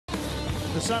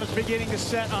The sun is beginning to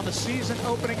set on the season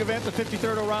opening event, the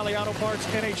 53rd O'Reilly Auto Parts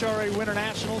NHRA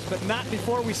Winternationals, but not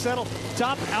before we settle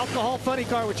top alcohol funny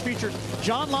car, which features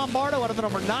John Lombardo out of the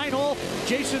number 9 hole,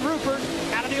 Jason Rupert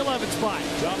out of the 11th spot.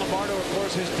 John Lombardo, of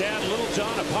course, his dad, Little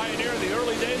John, a pioneer in the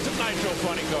early days of Nitro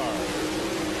Funny Car.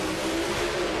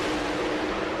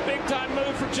 Big time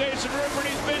move for Jason Rupert.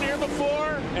 He's been here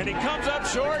before, and he comes up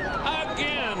short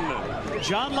again.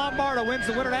 John Lombardo wins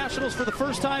the Winternationals for the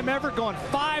first time ever, going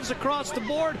 5s across the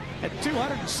board at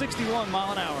 261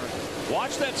 mile an hour.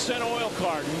 Watch that Senna oil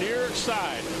car near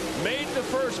side. Made the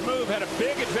first move, had a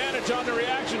big advantage on the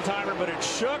reaction timer, but it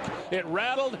shook, it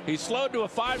rattled. He slowed to a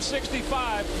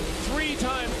 565, 3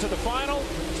 times to the final,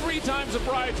 3 times a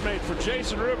bridesmaid for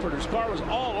Jason Rupert, whose car was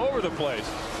all over the place.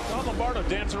 John Lombardo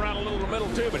danced around a little in the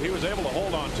middle too, but he was able to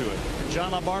hold on to it.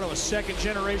 John Lombardo, a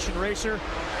second-generation racer.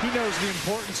 He knows the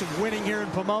importance of winning here in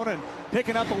Pomona and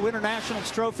picking up a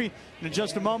Winternationals trophy. And in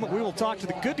just a moment, we will talk to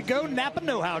the good-to-go Napa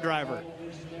know-how driver.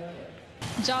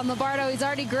 John Lombardo, he's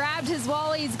already grabbed his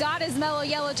Wally. He's got his mellow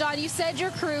yellow. John, you said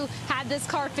your crew had this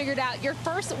car figured out. Your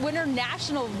first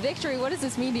Winternational victory. What does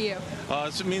this mean to you?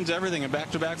 It means everything. And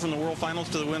back-to-back from the World Finals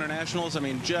to the Winternationals. I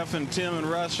mean, Jeff and Tim and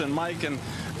Russ and Mike and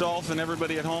Dolph and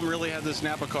everybody at home really had this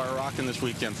Napa car rocking this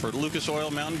weekend. For Lucas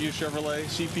Oil, Mountain View Chevrolet,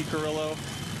 CP Carrillo.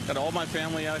 Got all my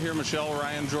family out here. Michelle,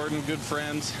 Ryan, Jordan, good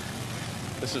friends.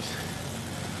 This is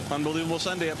unbelievable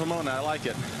Sunday at Pomona. I like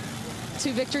it.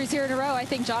 2 victories here in a row. I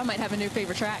think John might have a new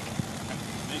favorite track.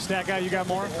 Stat guy, you got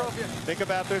more? Think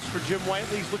about this for Jim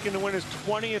Whiteley. He's looking to win his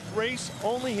 20th race,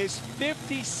 only his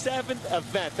 57th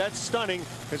event. That's stunning.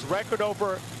 His record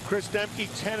over Chris Demke,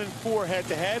 10-4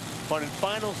 head-to-head, but in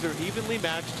finals they're evenly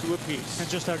matched to apiece. And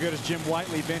just how good has Jim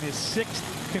Whiteley been? His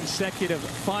 6th consecutive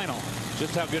final.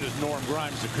 Just how good is Norm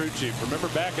Grimes, the crew chief? Remember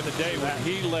back in the day when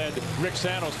he led Rick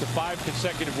Santos to 5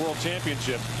 consecutive world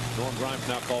championships. Norm Grimes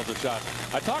now calls the shot.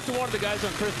 I talked to one of the guys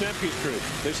on Chris Demke's crew.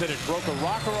 They said it broke a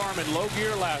rocker arm in low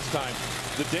gear last time.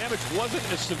 The damage wasn't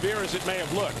as severe as it may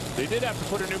have looked. They did have to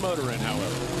put a new motor in,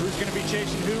 however. Who's going to be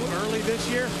chasing who early this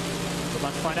year? We're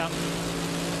about to find out.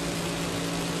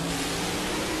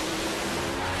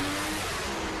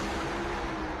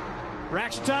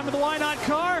 Reaction time of the Why Not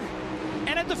car.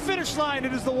 And at the finish line,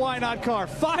 it is the Why Not car.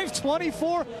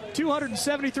 524,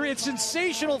 273. It's a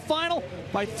sensational final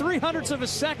by 0.03 of a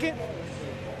second.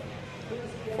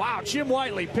 Wow, Jim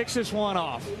Whiteley picks this one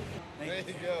off. There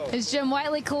you go. As Jim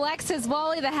Whiteley collects his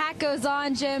Wally, the hat goes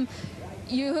on. Jim,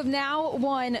 you have now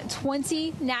won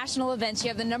 20 national events. You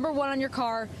have the #1 on your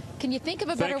car. Can you think of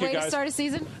a better way to start a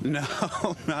season? No,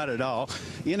 not at all.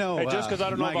 You know, hey, just because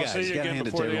I don't know if I'll see you again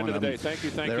before the end of the day. Thank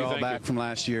you, They're all back from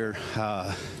last year.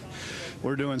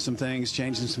 We're doing some things,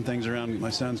 changing some things around. My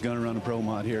son's going to run a pro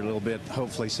mod here a little bit,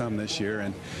 hopefully some this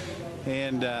year.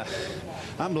 And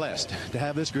I'm blessed to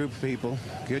have this group of people.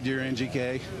 Goodyear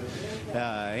NGK,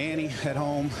 Annie at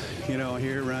home, you know,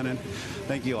 here running.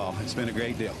 Thank you all. It's been a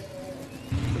great deal.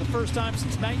 For the first time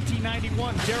since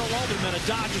 1991, Darrell Walderman, a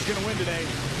Dodge, is going to win today.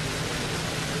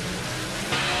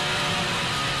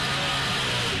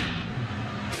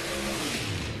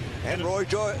 And Roy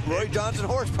Johnson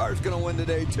Horsepower is going to win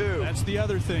today, too. That's the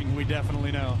other thing we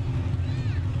definitely know.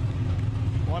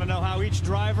 Want to know how each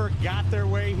driver got their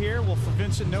way here? Well, for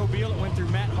Vincent Nobile, it went through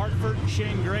Matt Hartford,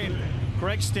 Shane Gray, and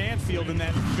Greg Stanfield in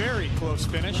that very close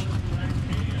finish.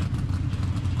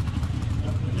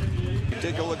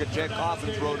 Take a look at Jack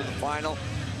Coffin's road to the final.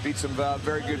 Beat some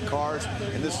very good cars,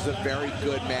 and this is a very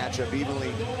good matchup,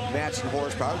 evenly matched in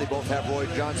horsepower. They both have Roy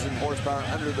Johnson horsepower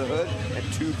under the hood,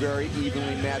 and 2 very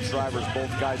evenly matched drivers, both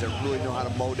guys that really know how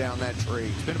to mow down that tree.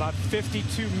 It's been about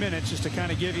 52 minutes just to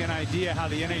kind of give you an idea how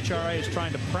the NHRA is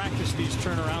trying to practice these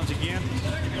turnarounds again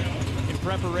in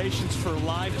preparations for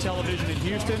live television in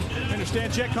Houston. I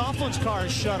understand Jet Coughlin's car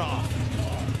is shut off.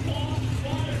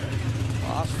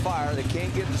 Off fire, they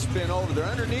can't get the spin over. They're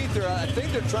underneath there. I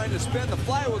think they're trying to spin the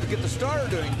flywheel to get the starter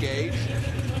to engage.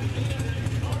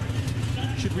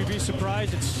 Should we be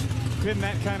surprised? It's been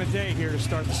that kind of day here to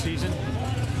start the season.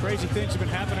 Crazy things have been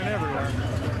happening everywhere.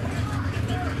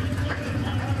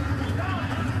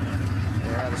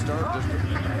 Yeah, the starter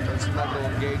just doesn't let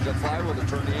them engage the flywheel to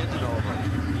turn the engine over.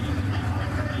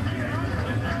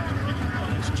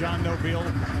 It's John Nobile,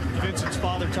 Vincent's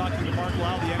father, talking to Mark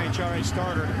Lau, the NHRA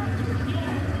starter.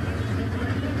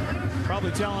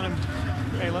 Probably telling him,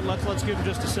 hey, let's give him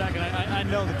just a second. I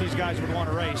know that these guys would want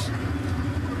to race.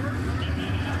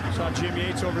 Saw Jim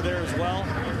Yates over there as well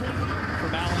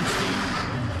from Allen's team.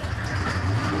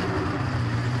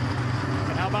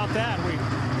 And how about that? We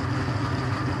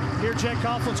hear Jet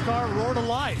Coughlin's car roar to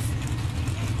life.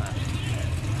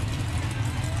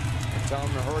 Tell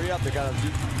them to hurry up. They got to do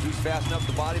fasten up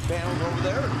the body panels over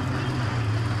there.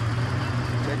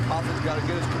 Jake Coughlin's got to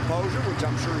get his composure, which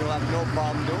I'm sure he'll have no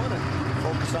problem doing, and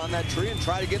focus on that tree and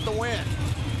try to get the win.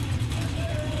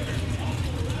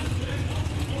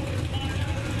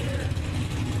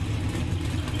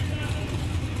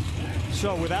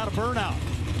 So without a burnout,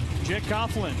 Jake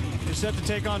Coughlin is set to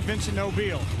take on Vincent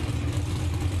Nobile.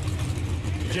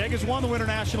 Jake has won the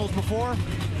Winternationals before.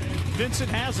 Vincent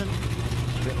hasn't.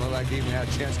 Didn't look like he even had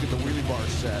a chance to get the wheelie bar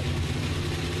set.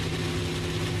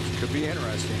 Could be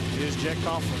interesting. Here's Jake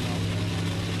Coughlin, though.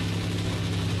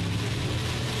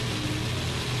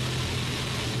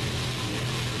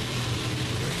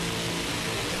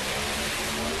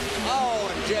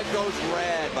 Oh, and Jed goes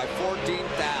red by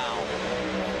 14th down.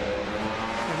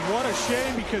 And what a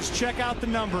shame, because check out the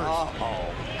numbers.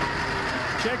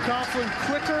 Jake Coughlin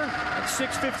quicker at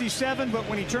 6:57, but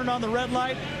when he turned on the red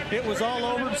light, it was all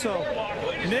over. So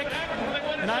Nick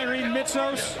and Irene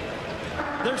Mitsos,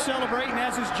 they're celebrating,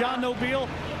 as is John Nobile.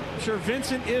 I'm sure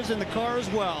Vincent is in the car as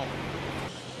well.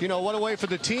 You know, what a way for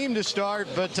the team to start,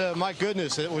 but my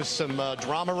goodness, it was some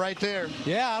drama right there.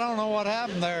 Yeah, I don't know what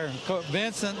happened there.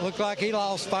 Vincent looked like he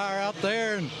lost fire out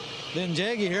there, and then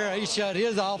Jaggy here, he shut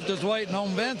his off just waiting on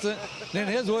Vincent. Then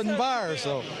his wasn't fire,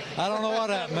 so I don't know what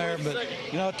happened there. But,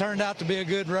 you know, it turned out to be a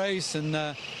good race, and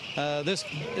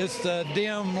it's a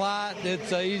dim light.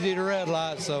 It's easy to red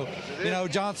light. So, you know,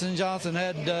 Johnson & Johnson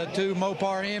had 2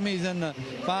 Mopar Hemis in the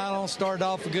final, started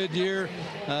off a good year.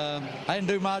 I didn't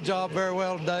do my job very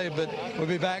well today, but we'll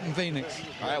be back in Phoenix.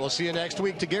 All right, we'll see you next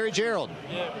week. To Gary Gerald.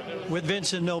 With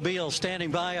Vincent Nobile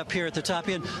standing by up here at the top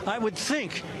end, I would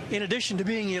think, in addition to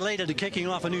being elated to kicking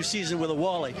off a new season with a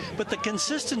Wally, but the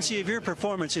consistency of your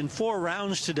performance in 4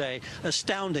 rounds today,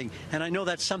 astounding. And I know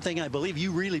that's something I believe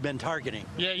you've really been targeting.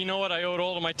 Yeah, you know what? I owe it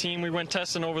all to my team. We went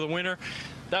testing over the winter.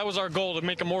 That was our goal, to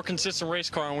make a more consistent race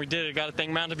car, and we did it. Got to thank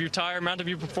Mountain View Tire, Mountain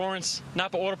View Performance,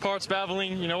 Napa Auto Parts,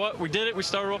 Valvoline. You know what? We did it. We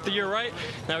started off the year right.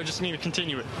 Now we just need to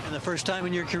continue it. And the first time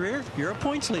in your career, you're a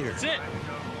points leader. That's it.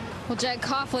 Well, Jed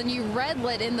Coughlin, you red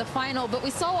lit in the final, but we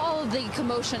saw all of the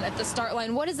commotion at the start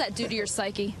line. What does that do to your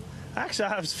psyche? Actually,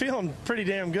 I was feeling pretty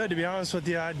damn good, to be honest with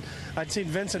you. I'd seen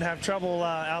Vincent have trouble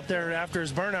out there after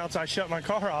his burnouts. I shut my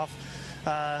car off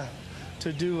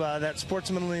to do that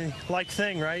sportsmanly-like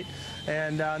thing, right?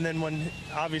 And then when,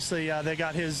 obviously, they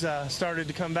got his started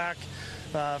to come back,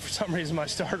 for some reason my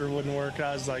starter wouldn't work.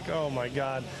 I was like, oh, my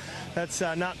God. That's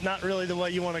not really the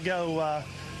way you want to go,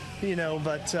 you know,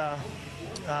 but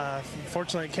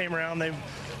fortunately it came around. They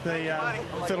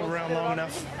fiddled around long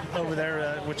enough over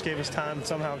there, which gave us time.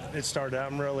 Somehow it started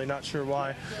out. I'm really not sure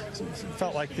why. It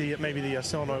felt like maybe the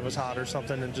solenoid was hot or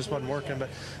something and just wasn't working. But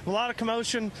a lot of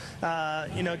commotion.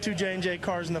 You know, 2 J&J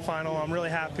cars in the final. I'm really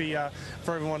happy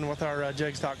for everyone with our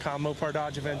Jegs.com Mopar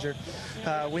Dodge Avenger.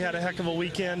 We had a heck of a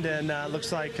weekend, and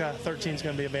looks like 13 is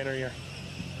going to be a banner year.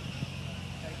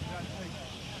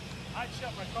 I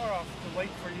shut my car off to wait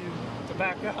for you to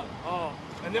back up. Oh,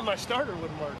 and then my starter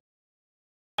wouldn't work.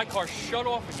 My car shut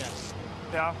off again.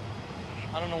 Yeah.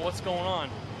 I don't know what's going on.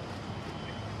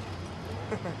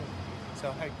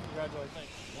 So, hey, congratulations.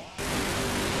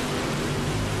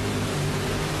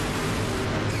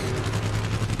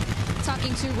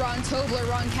 Talking to Ron Tobler,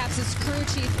 Ron Capps' crew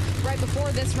chief, right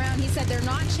before this round, he said they're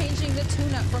not changing the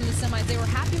tune-up from the semis. They were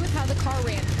happy with how the car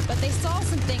ran, but they saw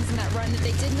some things in that run that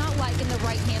they did not like in the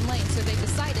right-hand lane, so they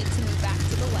decided to move back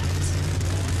to the left.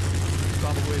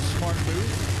 Probably a smart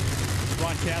move.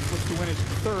 Ron Capps looks to win his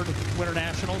 3rd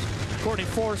Winternationals. Courtney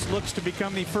Force looks to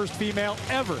become the first female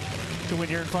ever to win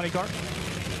here in Funny Car.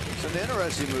 It's an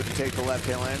interesting move to take the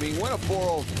left-hand lane. I mean, went a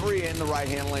 403 in the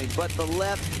right-hand lane, but the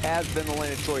left has been the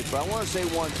lane of choice. But I want to say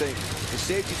one thing. The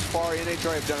Safety Safari,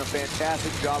 NHRA have done a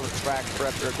fantastic job of track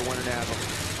prep here at the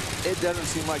Winternationals. It doesn't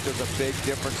seem like there's a big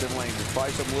difference in lane. There's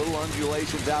probably some little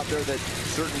undulations out there that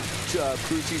certain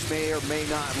crew chiefs may or may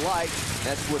not like.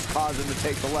 That's what's causing them to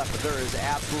take the left, but there is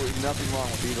absolutely nothing wrong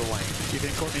with either lane. You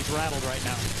think Courtney's rattled right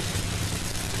now?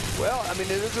 Well, I mean,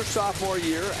 it is her sophomore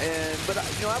year, but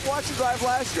you know, I've watched her drive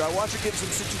last year. I watched her get some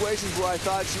situations where I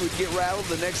thought she would get rattled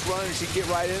the next run, and she'd get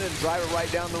right in and drive it right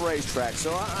down the racetrack.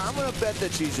 So I'm going to bet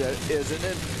that she isn't.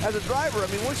 And as a driver, I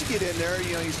mean, once you get in there,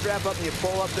 you know, you strap up and you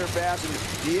pull up there fast, and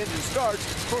the engine starts.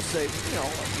 It's supposed to say, you know,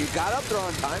 you got up there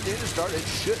on time, the engine started. It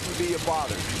shouldn't be a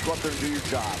bother. Just go up there and do your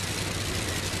job.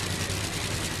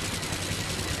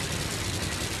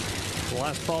 Well,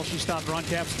 last fall, she stopped Ron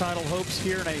Capps' title hopes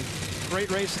here in a great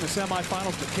race in the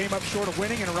semifinals, but came up short of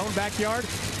winning in her own backyard.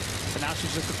 But now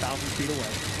she's just 1,000 feet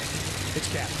away. It's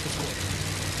Capps. It's Courtney.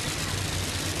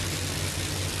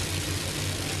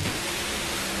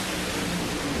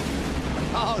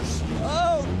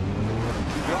 Oh,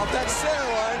 Off that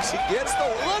center line, she gets the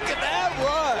look at that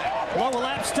run. Low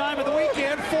elapsed time of the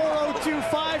weekend,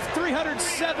 4:02.5,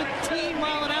 317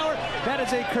 mile an hour. That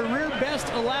is a career best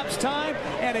elapsed time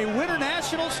and a Winter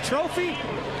Nationals trophy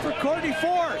for Courtney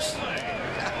Force.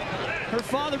 Her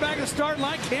father back at the starting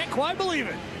line can't quite believe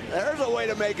it. There's a way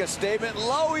to make a statement.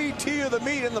 Low ET of the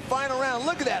meet in the final round.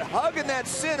 Look at that, hugging that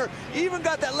center. Even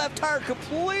got that left tire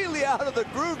completely out of the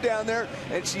groove down there.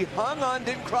 And she hung on,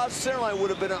 didn't cross the center line. Would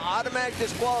have been an automatic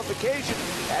disqualification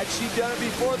had she done it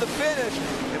before the finish.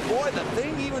 And boy, the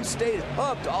thing even stayed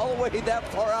hooked all the way that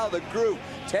far out of the groove.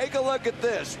 Take a look at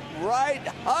this. Right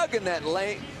hugging that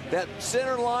lane, that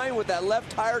center line with that left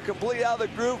tire completely out of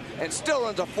the groove, and still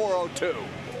runs a 4:02.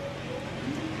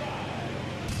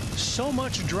 So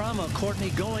much drama,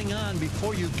 Courtney, going on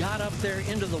before you got up there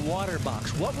into the water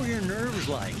box. What were your nerves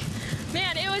like?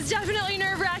 Man, it was definitely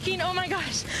nerve-wracking. Oh my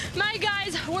gosh. My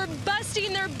guys were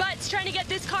busting their butts trying to get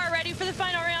this car ready for the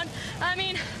final round. I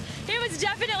mean, it was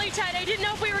definitely tight. I didn't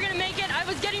know if we were going to make it. I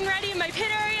was getting ready in my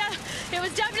pit area. It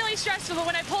was definitely stressful, but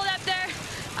when I pulled up there,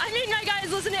 I made my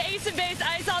guys listen to Ace and Base.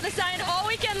 I saw the sign all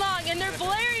weekend long, and they're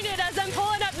blaring it as I'm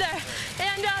pulling up there.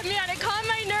 And man, it calmed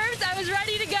my nerves. I was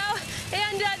ready to go.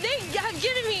 And they have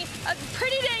given me a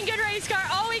pretty dang good race car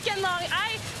all weekend long.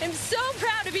 I am so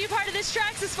proud to be a part of this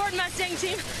Traxxas Ford Mustang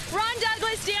team. Ron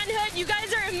Douglas, Dan Hood, you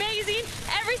guys are amazing.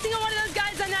 Every single one of those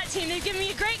guys on that team. They've given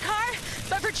me a great car.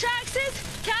 But for Traxxas,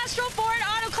 Castrol, Ford,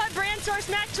 Auto Club, Brand Source,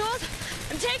 Mac Tools,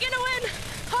 I'm taking a win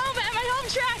home at my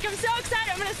home track. I'm so excited.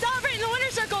 I'm going to celebrate in the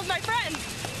winner's circle with my friends.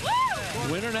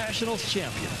 Woo! Winter Nationals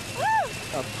champion. Woo!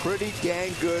 A pretty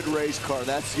dang good race car.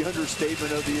 That's the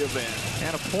understatement of the event.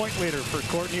 And a point leader for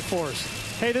Courtney Force.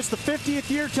 Hey, this is the 50th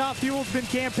year Top Fuel's been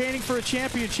campaigning for a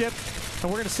championship,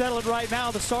 and we're going to settle it right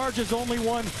now. The Sarge has only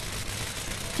won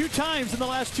 2 times in the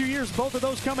last 2 years. Both of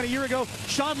those coming a year ago.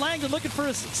 Sean Langdon looking for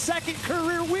his second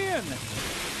career win.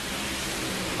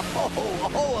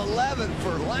 Oh, 11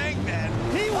 for Langdon.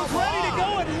 He was ready to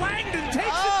go, and Langdon takes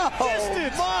it the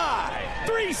distance. My!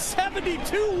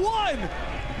 372.1.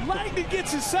 Langdon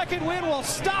gets his second win while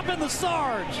stopping the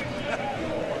Sarge.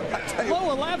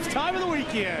 Low elapsed time of the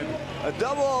weekend. A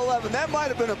double 11. That might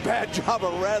have been a bad job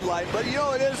of red light, but you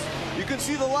know it is. You can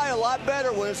see the light a lot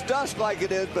better when it's dusk like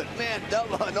it is. But man,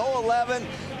 an 011,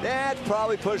 that's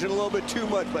probably pushing a little bit too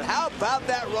much. But how about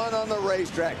that run on the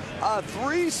racetrack? A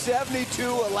 372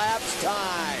 elapsed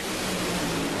time.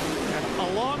 And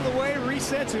along the way,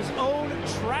 resets his own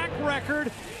track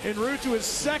record en route to his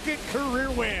second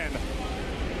career win.